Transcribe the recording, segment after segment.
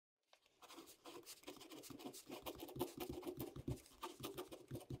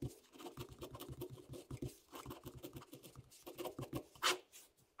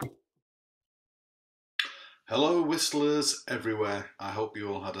Hello whistlers everywhere. I hope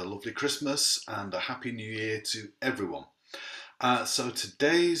you all had a lovely Christmas and a happy new year to everyone. So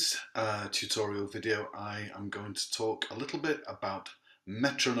today's tutorial video I am going to talk a little bit about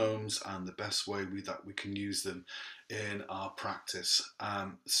metronomes and the best way that we can use them in our practice.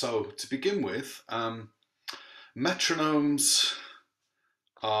 So to begin with, metronomes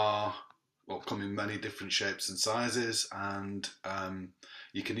are come in many different shapes and sizes, and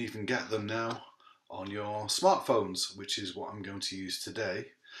you can even get them now on your smartphones, which is what I'm going to use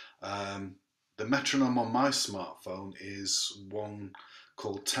today. The metronome on my smartphone is one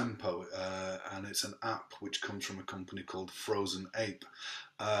called Tempo, and it's an app which comes from a company called Frozen Ape.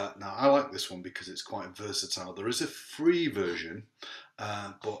 Now I like this one because it's quite versatile. There is a free version,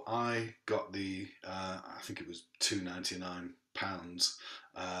 but I got the I think it was £2.99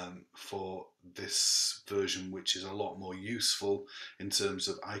 for this version, which is a lot more useful in terms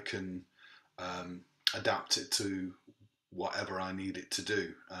of I can adapt it to whatever I need it to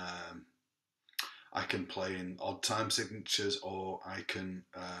do. I can play in odd time signatures, or I can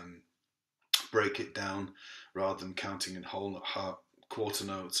break it down rather than counting in whole quarter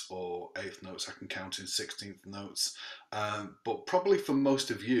notes or eighth notes. I can count in 16th notes, but probably for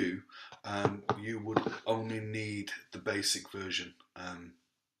most of you, you would only need the basic version.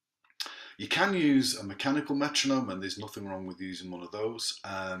 You can use a mechanical metronome, and there's nothing wrong with using one of those.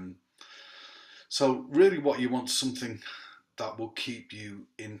 So really what you want is something that will keep you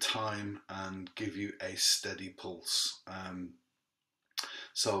in time and give you a steady pulse.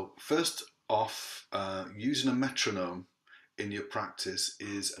 So first off, using a metronome in your practice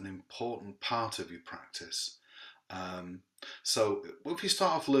is an important part of your practice. So if you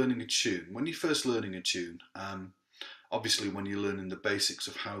start off learning a tune, when you're first learning a tune, obviously when you're learning the basics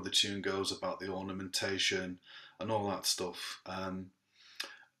of how the tune goes, about the ornamentation and all that stuff,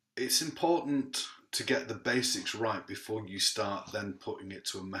 it's important to get the basics right before you start then putting it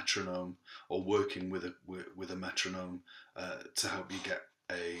to a metronome or working with a metronome to help you get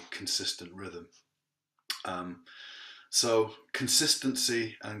a consistent rhythm. So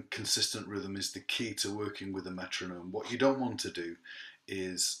consistency and consistent rhythm is the key to working with a metronome. What you don't want to do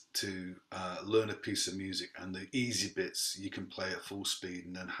is to learn a piece of music and the easy bits you can play at full speed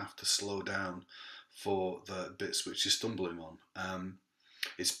and then have to slow down for the bits which you're stumbling on.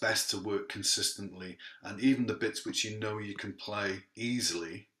 It's best to work consistently, and even the bits which you know you can play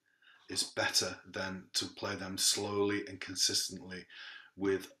easily, it's better than to play them slowly and consistently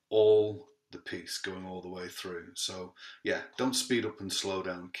with all the piece going all the way through. So yeah, don't speed up and slow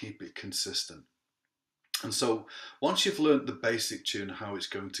down, keep it consistent. And so once you've learned the basic tune, how it's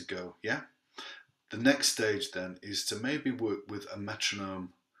going to go, yeah, the next stage then is to maybe work with a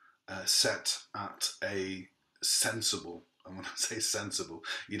metronome set at a sensible. And when I say sensible,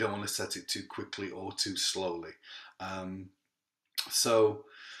 you don't want to set it too quickly or too slowly. So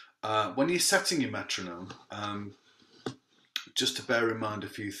when you're setting your metronome, just to bear in mind a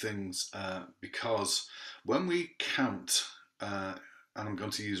few things, because when we count, and I'm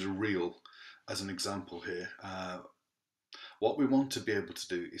going to use a reel as an example here, what we want to be able to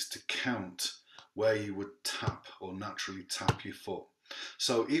do is to count where you would tap or naturally tap your foot.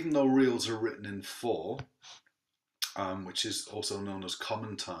 So even though reels are written in 4, which is also known as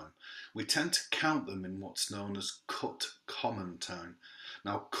common time, we tend to count them in what's known as cut common time.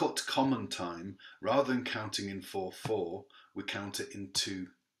 Now, cut common time, rather than counting in 4/4, we count it in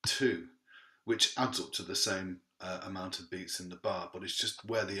 2/2, which adds up to the same amount of beats in the bar, but it's just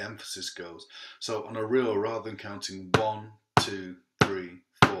where the emphasis goes. So on a reel, rather than counting 1, 2, 3,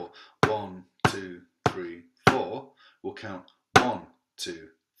 4, 1, 2, 3, 4, we'll count 1, 2,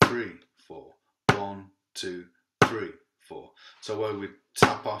 3, 4, 1, 2, 3, 4. So where we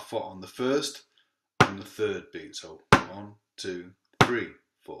tap our foot on the first and the third beat. So 1, 2, 3,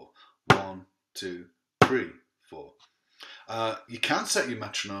 4. 1, 2, 3, 4. You can set your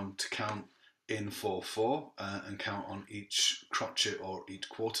metronome to count in 4/4 and count on each crotchet or each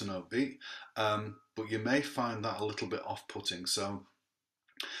quarter note beat, but you may find that a little bit off-putting. So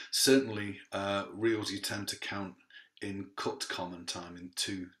certainly reels you tend to count in cut common time, in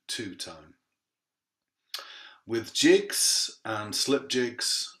 2/2 time. With jigs and slip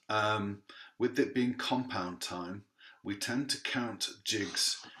jigs, with it being compound time, we tend to count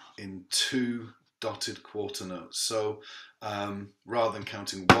jigs in 2 dotted quarter notes. So rather than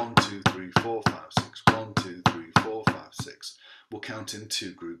counting 1, 2, 3, 4, 5, 6, 1, 2, 3, 4, 5, 6, we'll count in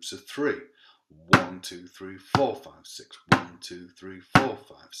 2 groups of 3. 1, 2, 3, 4, 5, 6. 1, 2, 3, 4,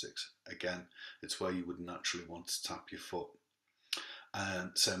 5, 6. Again, it's where you would naturally want to tap your foot.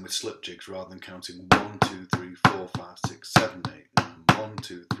 And same with slip jigs, rather than counting 1, 2, 3, 4, 5, 6, 7, 8, 9. 1,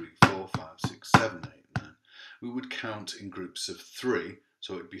 2, 3, 4, 5, 6, 7, 8, 9. We would count in groups of 3.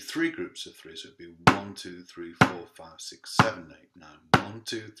 So it would be 3 groups of 3. So it would be 1, 2, 3, 4, 5, 6, 7, 8, 9. 1,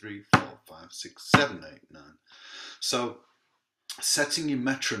 2, 3, 4, 5, 6, 7, 8, 9. So setting your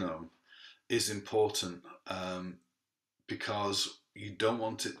metronome is important because you don't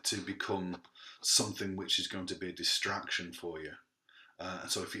want it to become something which is going to be a distraction for you.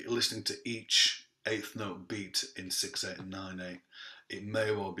 So if you're listening to each 8th note beat in 6, 8 and 9, 8, it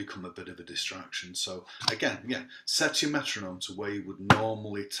may well become a bit of a distraction. So again, yeah, set your metronome to where you would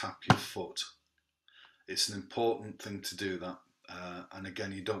normally tap your foot. It's an important thing to do that. And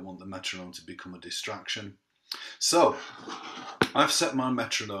again, you don't want the metronome to become a distraction. So I've set my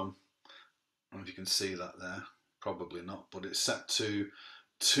metronome, I don't know if you can see that there, probably not, but it's set to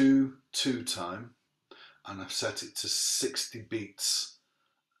 2/2 time, and I've set it to 60 beats,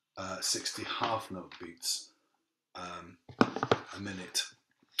 60 half note beats a minute.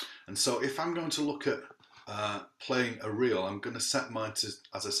 And so if I'm going to look at playing a reel, I'm going to set mine to,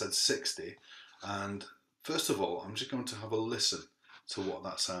 as I said, 60. And first of all, I'm just going to have a listen to what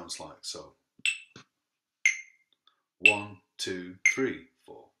that sounds like. So 1, 2, 3,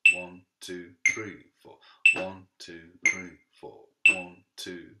 4. 1, 2, 3, 4. 1, 2, 3, 4. 1,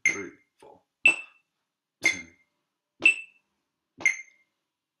 2, 3, 4. 2.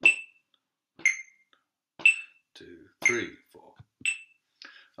 2, 3, 4.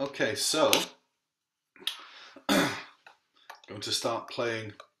 Okay, so going to start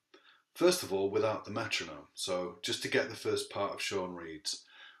playing first of all without the metronome. So just to get the first part of Sean Reed's.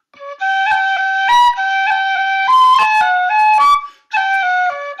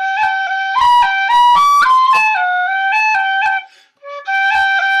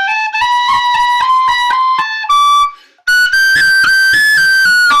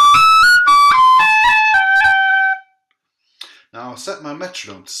 Now I'll set my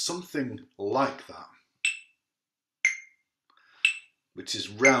metronome to something like that, which is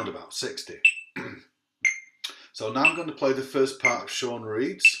round about 60. So now I'm going to play the first part of Sean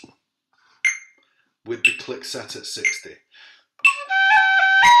Reed's with the click set at 60.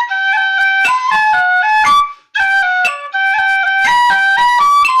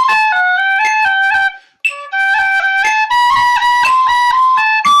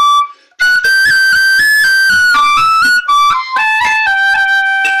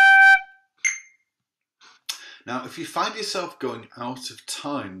 Now, if you find yourself going out of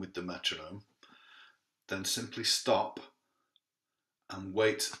time with the metronome, then simply stop and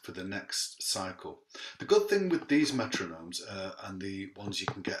wait for the next cycle. The good thing with these metronomes and the ones you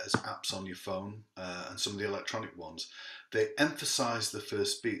can get as apps on your phone and some of the electronic ones, they emphasize the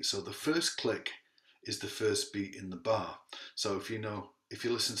first beat. So the first click is the first beat in the bar. So if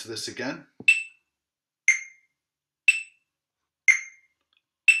you listen to this again,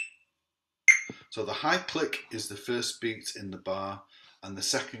 so the high click is the first beat in the bar, and the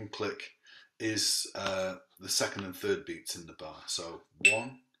second click is the second and third beats in the bar. So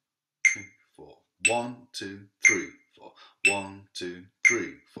 1, 2, 4, 1, 2, 3, 4, 1, 2,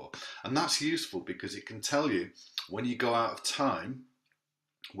 3, 4. And that's useful because it can tell you when you go out of time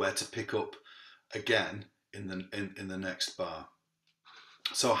where to pick up again in the next bar.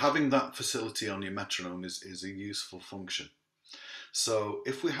 So having that facility on your metronome is a useful function. So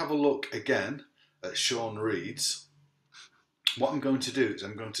if we have a look again at Sean Reed's, what I'm going to do is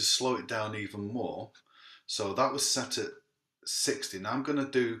I'm going to slow it down even more. So that was set at 60. Now I'm going to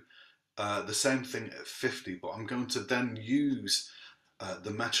do the same thing at 50, but I'm going to then use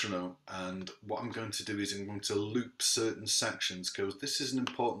the metronome, and what I'm going to do is I'm going to loop certain sections, because this is an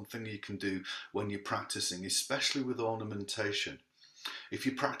important thing you can do when you're practicing, especially with ornamentation. If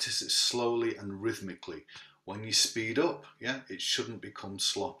you practice it slowly and rhythmically, when you speed up, it shouldn't become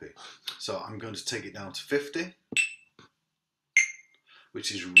sloppy. So I'm going to take it down to 50,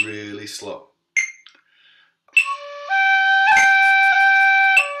 which is really slow.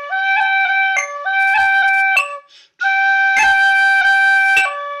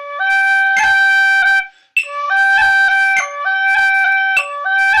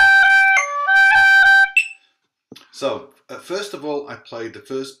 So first of all, I played the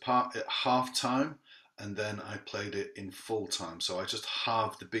first part at half time, and then I played it in full time. So I just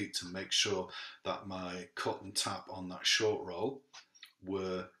halved the beat to make sure that my cut and tap on that short roll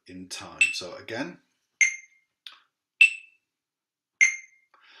were in time. So again.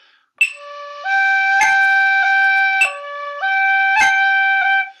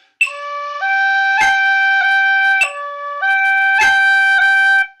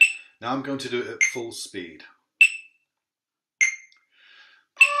 Now I'm going to do it at full speed.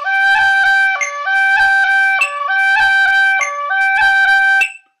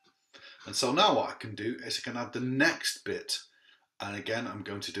 And so now what I can do is I can add the next bit, and again I'm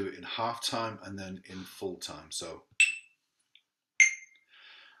going to do it in half time and then in full time. So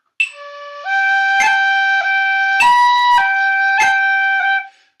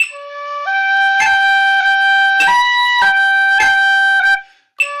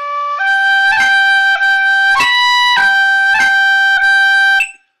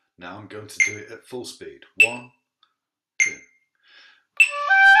now I'm going to do it at full speed. 1, 2.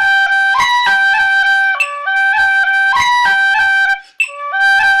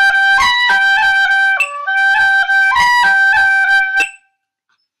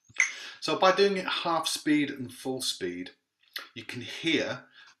 So by doing it half speed and full speed, you can hear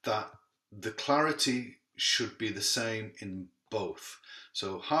that the clarity should be the same in both.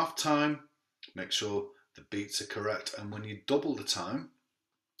 So half time, make sure the beats are correct, and when you double the time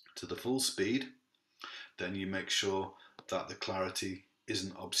to the full speed, then you make sure that the clarity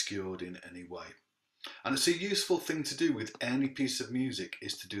isn't obscured in any way. And it's a useful thing to do with any piece of music,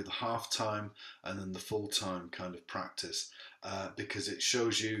 is to do the half time and then the full time kind of practice, because it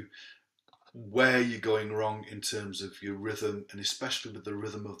shows you where you're going wrong in terms of your rhythm, and especially with the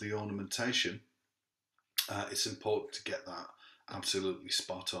rhythm of the ornamentation. It's important to get that absolutely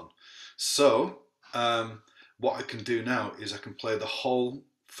spot on. So what I can do now is I can play the whole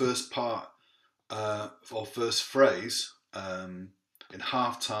first part or first phrase in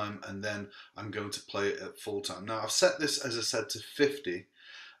half time, and then I'm going to play it at full time. Now I've set this, as I said, to 50,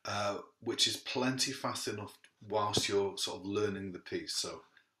 which is plenty fast enough whilst you're sort of learning the piece. So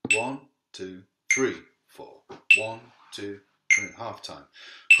 1, 2, 3, 4. 1, 2, 3, half time.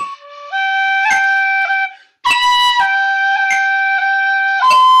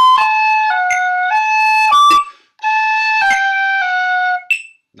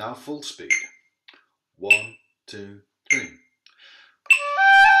 Now full speed. 1, 2, 3.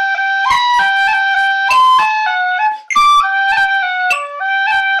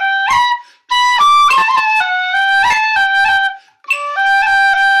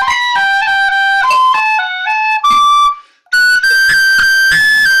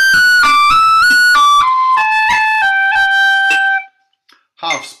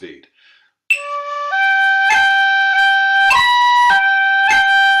 Half speed.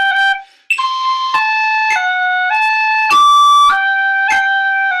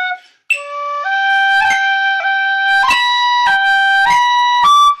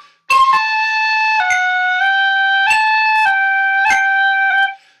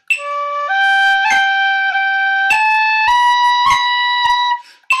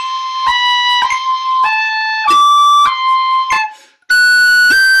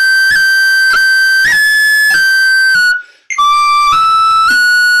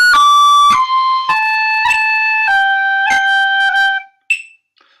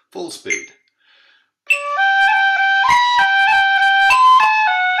 Full speed.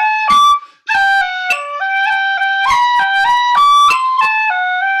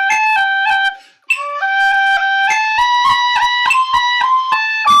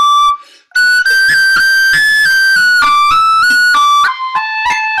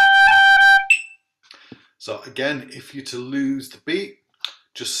 So again, if you're to lose the beat,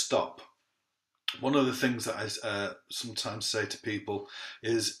 just stop. One of the things that I sometimes say to people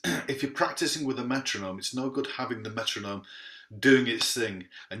is if you're practicing with a metronome, it's no good having the metronome doing its thing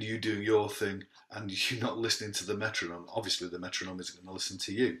and you doing your thing and you're not listening to the metronome. Obviously the metronome isn't going to listen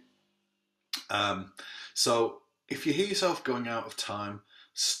to you. So if you hear yourself going out of time,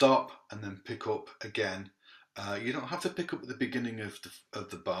 stop and then pick up again. You don't have to pick up at the beginning of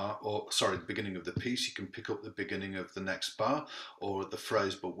the bar, or sorry, the beginning of the piece. You can pick up the beginning of the next bar or the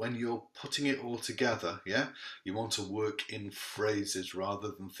phrase, but when you're putting it all together, yeah, you want to work in phrases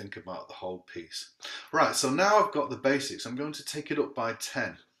rather than think about the whole piece. Right, so now I've got the basics. I'm going to take it up by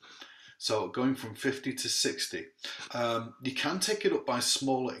 10. So going from 50 to 60. You can take it up by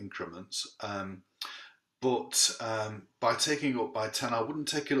smaller increments, but by taking it up by 10, I wouldn't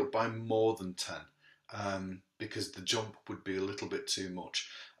take it up by more than 10. Because the jump would be a little bit too much.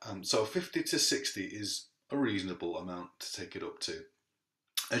 So 50 to 60 is a reasonable amount to take it up to.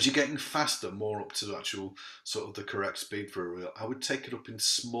 As you're getting faster, more up to the actual sort of the correct speed for a reel, I would take it up in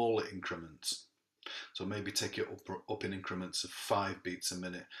smaller increments. So maybe take it up in increments of 5 beats a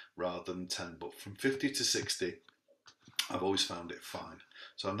minute rather than 10. But from 50 to 60, I've always found it fine.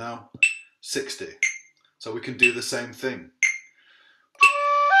 So now 60. So we can do the same thing.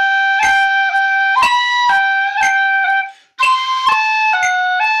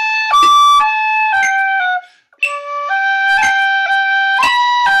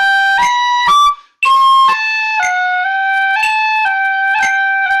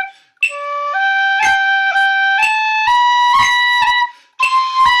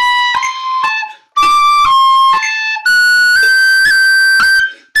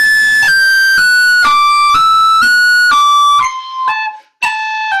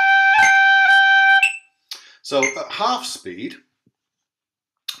 half speed,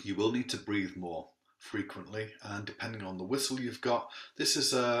 you will need to breathe more frequently, and depending on the whistle you've got, this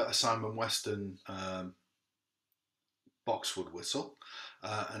is a Simon Weston boxwood whistle,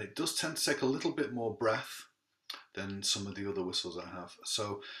 and it does tend to take a little bit more breath than some of the other whistles I have.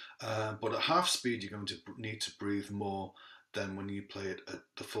 So, but at half speed, you're going to need to breathe more than when you play it at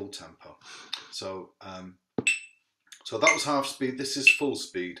the full tempo. So, so that was half speed. This is full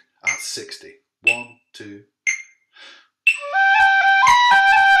speed at 60. 1, 2.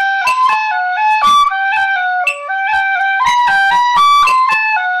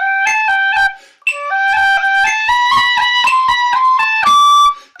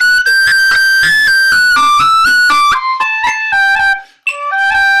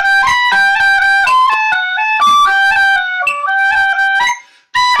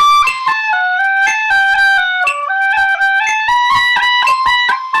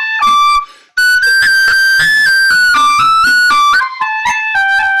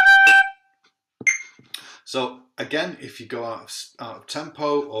 So again, if you go out of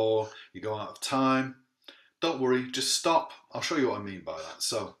tempo or you go out of time, don't worry, just stop. I'll show you what I mean by that.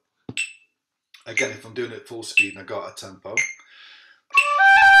 So again, if I'm doing it at full speed and I go out of tempo,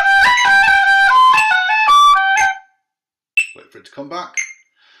 wait for it to come back.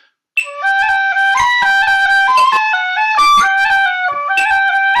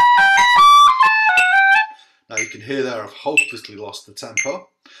 Now you can hear there I've hopelessly lost the tempo.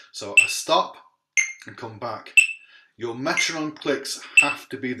 So I stop and come back. Your metronome clicks have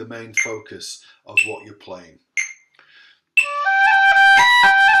to be the main focus of what you're playing.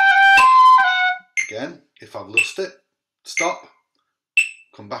 Again, if I've lost it, stop,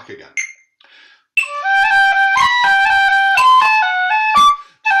 come back again.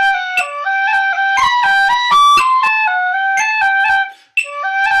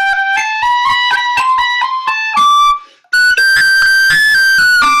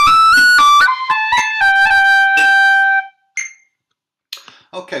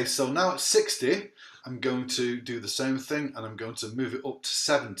 Okay, so now at 60, I'm going to do the same thing and I'm going to move it up to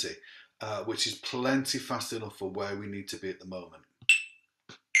 70, which is plenty fast enough for where we need to be at the moment.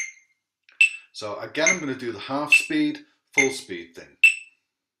 So again, I'm going to do the half speed, full speed thing.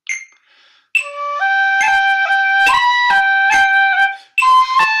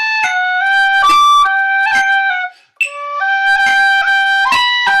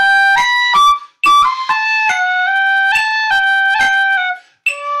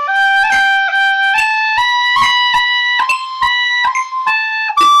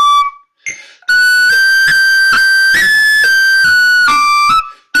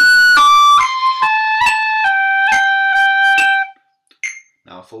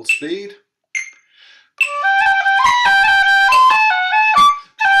 Now full speed.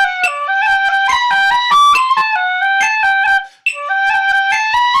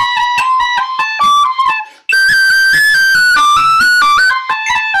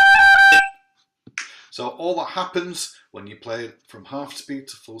 So all that happens when you play it from half speed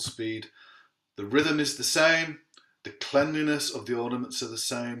to full speed, the rhythm is the same, the cleanliness of the ornaments are the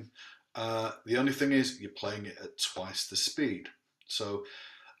same. The only thing is you're playing it at twice the speed. So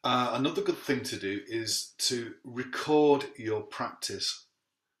another good thing to do is to record your practice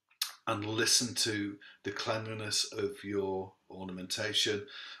and listen to the cleanliness of your ornamentation,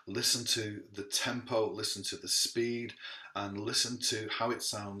 listen to the tempo, listen to the speed, and listen to how it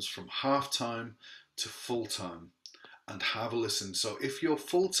sounds from half time to full time, and have a listen. So if your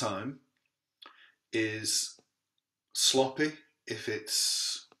full time is sloppy, if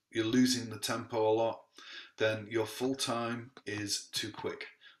you're losing the tempo a lot, then your full time is too quick.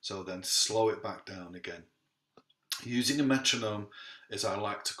 So then slow it back down again. Using a metronome, as I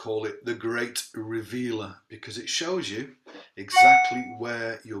like to call it, the great revealer, because it shows you exactly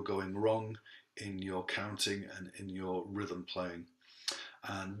where you're going wrong in your counting and in your rhythm playing.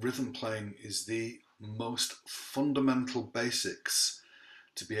 And rhythm playing is the most fundamental basics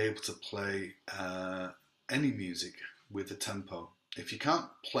to be able to play any music with a tempo. If you can't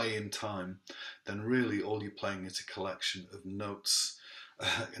play in time, then really all you're playing is a collection of notes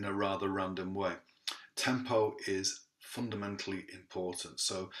in a rather random way. Tempo is fundamentally important.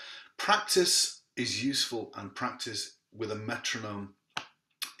 So practice is useful, and practice with a metronome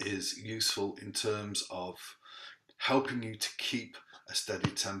is useful in terms of helping you to keep a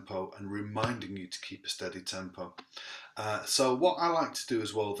steady tempo and reminding you to keep a steady tempo. So what I like to do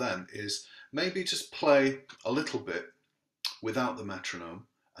as well then is maybe just play a little bit without the metronome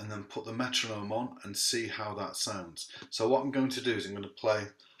and then put the metronome on and see how that sounds. So what I'm going to do is I'm going to play,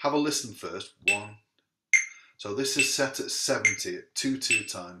 have a listen first, 1. So this is set at 70 at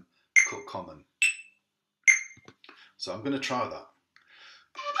 2/2 time, cut common. So I'm going to try that.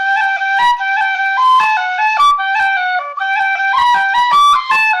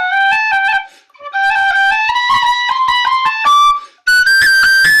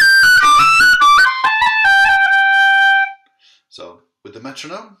 So with the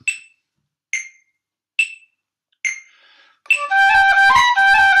metronome.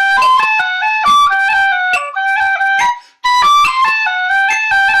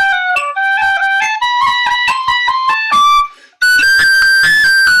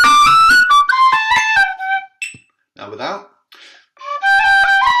 Now without.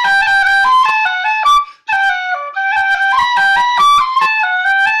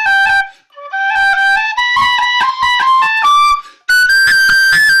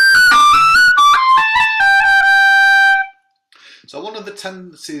 So one of the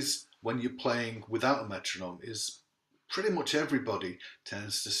tendencies when you're playing without a metronome is pretty much everybody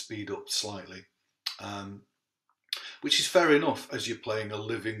tends to speed up slightly, which is fair enough as you're playing a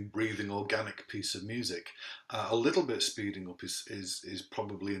living, breathing, organic piece of music. A little bit speeding up is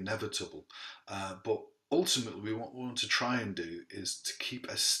probably inevitable, but ultimately what we want to try and do is to keep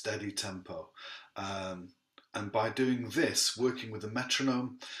a steady tempo. And by doing this, working with a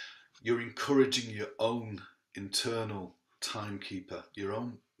metronome, you're encouraging your own internal timekeeper, your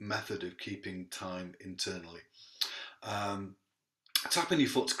own method of keeping time internally. Tapping your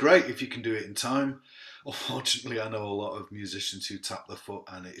foot's great if you can do it in time. Unfortunately, I know a lot of musicians who tap their foot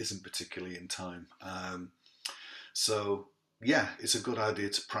and it isn't particularly in time. So yeah, it's a good idea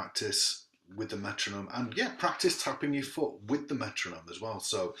to practice with the metronome, and yeah, practice tapping your foot with the metronome as well.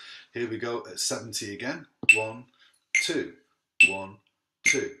 So here we go at 70 again. 1, 2, 1,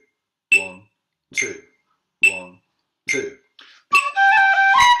 2, 1, 2, 1, 2.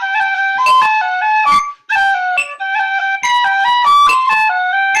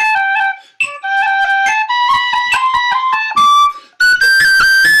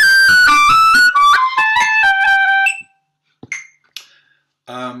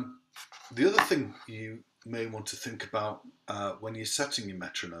 The other thing you may want to think about when you're setting your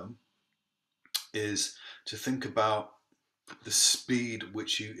metronome is to think about the speed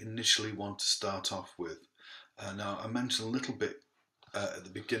which you initially want to start off with. Now, I mentioned a little bit at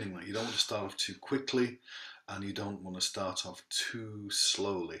the beginning that you don't want to start off too quickly and you don't want to start off too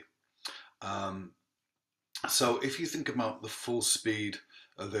slowly. So if you think about the full speed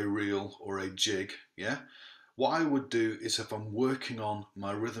of a reel or a jig, yeah, what I would do is, if I'm working on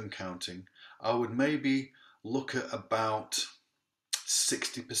my rhythm counting, I would maybe look at about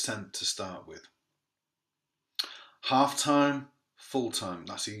 60% to start with. Half time, full time,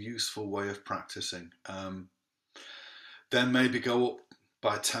 that's a useful way of practicing. Then maybe go up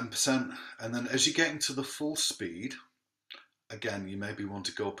by 10%, and then as you get into the full speed, again, you maybe want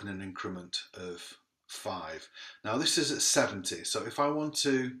to go up in an increment of 5. Now this is at 70, so if I want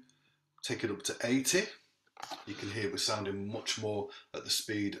to take it up to 80, you can hear we're sounding much more at the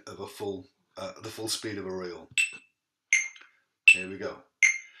speed of a full speed of a reel. Here we go.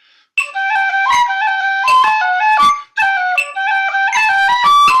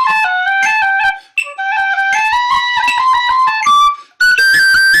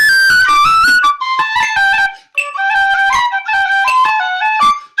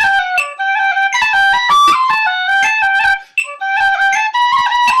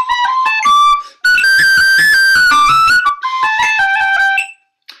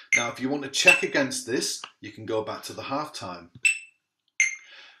 Now, if you want to check against this, you can go back to the half time.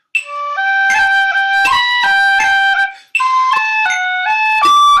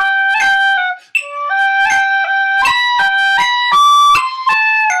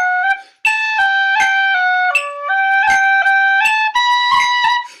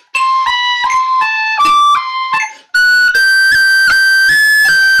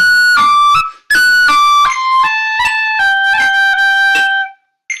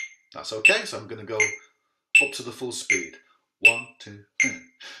 That's okay, so I'm going to go up to the full speed. 1, 2, 3.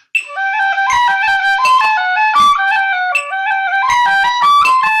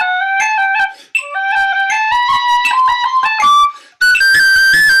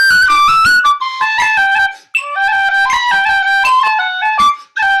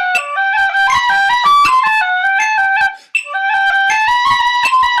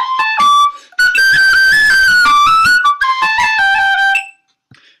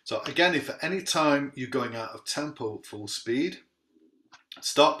 So again, if at any time you're going out of tempo full speed,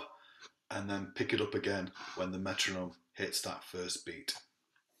 stop and then pick it up again when the metronome hits that first beat.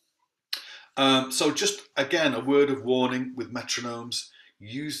 So just again, a word of warning with metronomes: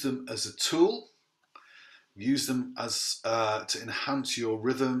 use them as a tool, use them as to enhance your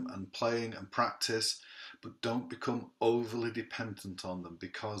rhythm and playing and practice, but don't become overly dependent on them,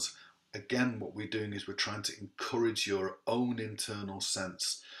 because again, what we're doing is we're trying to encourage your own internal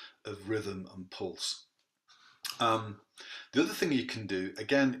sense of rhythm and pulse. The other thing you can do,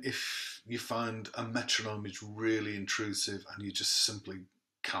 again, if you find a metronome is really intrusive and you just simply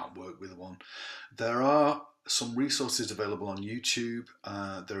can't work with one, there are some resources available on YouTube.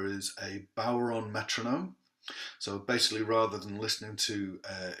 There is a Boweron metronome. So basically, rather than listening to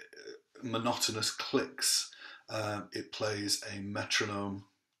monotonous clicks, it plays a metronome,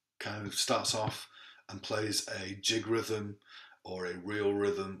 kind of starts off and plays a jig rhythm or a real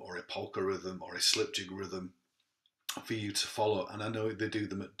rhythm or a polka rhythm or a slip jig rhythm for you to follow. And I know they do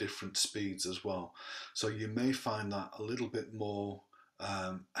them at different speeds as well. So you may find that a little bit more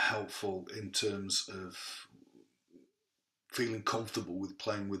helpful in terms of feeling comfortable with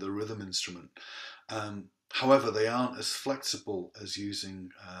playing with a rhythm instrument. However, they aren't as flexible as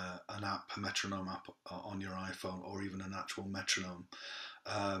using an app, a metronome app on your iPhone, or even an actual metronome.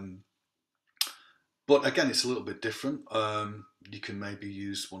 But again, it's a little bit different. You can maybe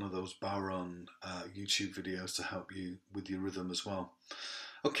use one of those Boweron YouTube videos to help you with your rhythm as well.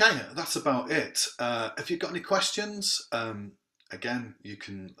 Okay, that's about it. If you've got any questions, again, you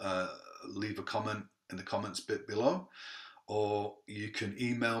can leave a comment in the comments bit below, or you can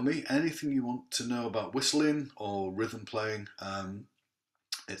email me anything you want to know about whistling or rhythm playing.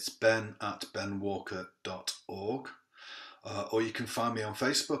 It's ben@benwalker.org. Or you can find me on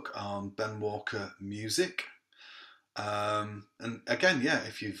Facebook on Ben Walker Music. And again, yeah,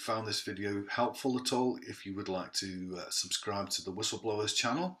 if you found this video helpful at all, if you would like to subscribe to the Whistleblowers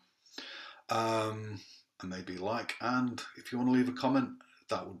channel, and maybe like, and if you want to leave a comment,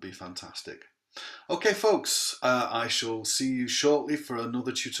 that would be fantastic. Okay folks, I shall see you shortly for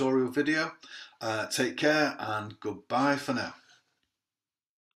another tutorial video. Take care and goodbye for now.